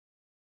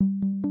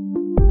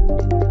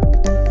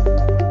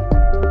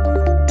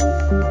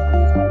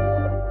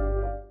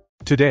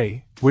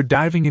Today, we're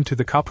diving into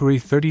the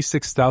KAPURUI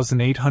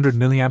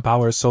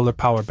 36800mAh solar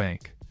power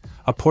bank,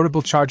 a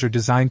portable charger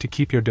designed to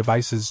keep your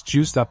devices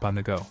juiced up on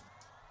the go.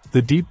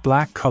 The deep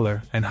black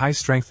color and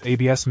high-strength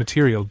ABS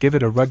material give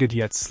it a rugged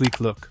yet sleek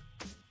look.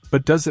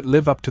 But does it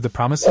live up to the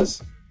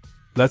promises?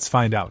 Let's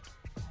find out.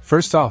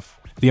 First off,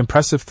 the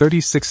impressive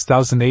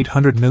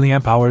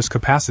 36800mAh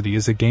capacity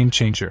is a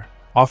game-changer,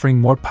 offering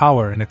more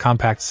power in a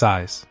compact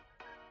size.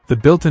 The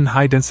built-in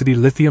high-density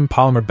lithium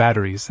polymer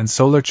batteries and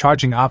solar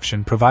charging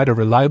option provide a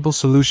reliable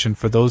solution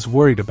for those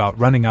worried about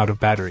running out of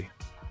battery.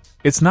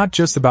 It's not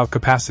just about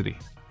capacity,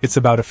 it's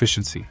about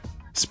efficiency.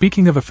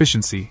 Speaking of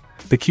efficiency,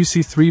 the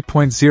QC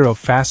 3.0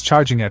 fast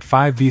charging at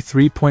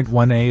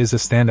 5V3.1A is a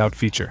standout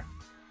feature.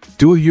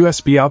 Dual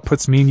USB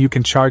outputs mean you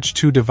can charge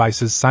two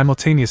devices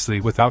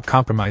simultaneously without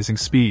compromising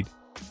speed.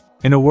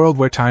 In a world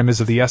where time is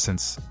of the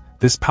essence,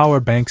 this power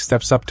bank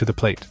steps up to the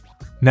plate.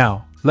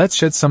 Now, let's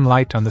shed some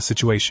light on the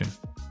situation.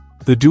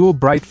 The dual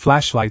bright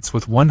flashlights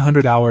with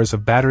 100 hours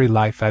of battery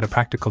life add a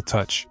practical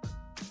touch.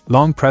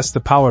 Long press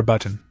the power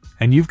button,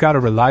 and you've got a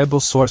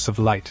reliable source of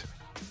light.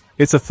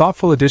 It's a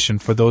thoughtful addition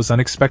for those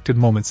unexpected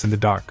moments in the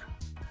dark.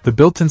 The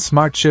built-in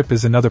smart chip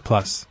is another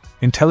plus,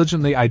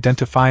 intelligently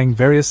identifying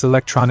various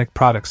electronic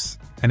products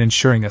and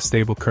ensuring a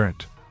stable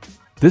current.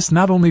 This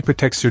not only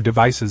protects your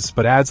devices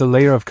but adds a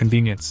layer of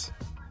convenience.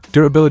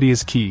 Durability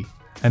is key,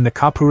 and the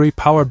KAPURUI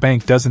power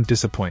bank doesn't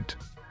disappoint.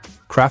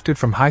 Crafted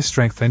from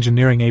high-strength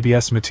engineering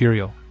ABS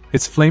material,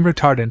 it's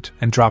flame-retardant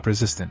and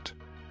drop-resistant.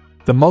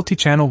 The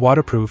multi-channel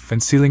waterproof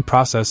and sealing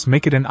process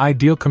make it an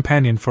ideal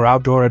companion for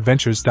outdoor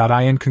adventures.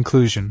 In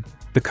conclusion,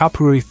 the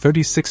KAPURUI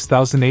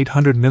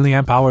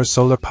 36800mAh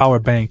solar power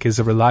bank is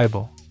a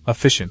reliable,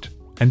 efficient,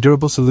 and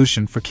durable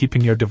solution for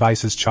keeping your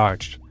devices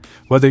charged,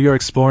 whether you're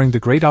exploring the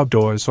great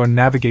outdoors or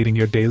navigating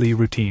your daily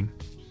routine.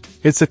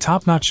 It's a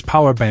top-notch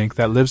power bank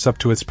that lives up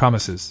to its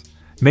promises,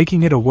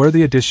 making it a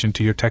worthy addition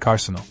to your tech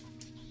arsenal.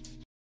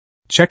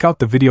 Check out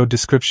the video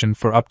description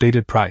for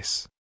updated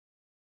price.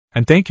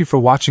 And thank you for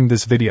watching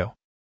this video.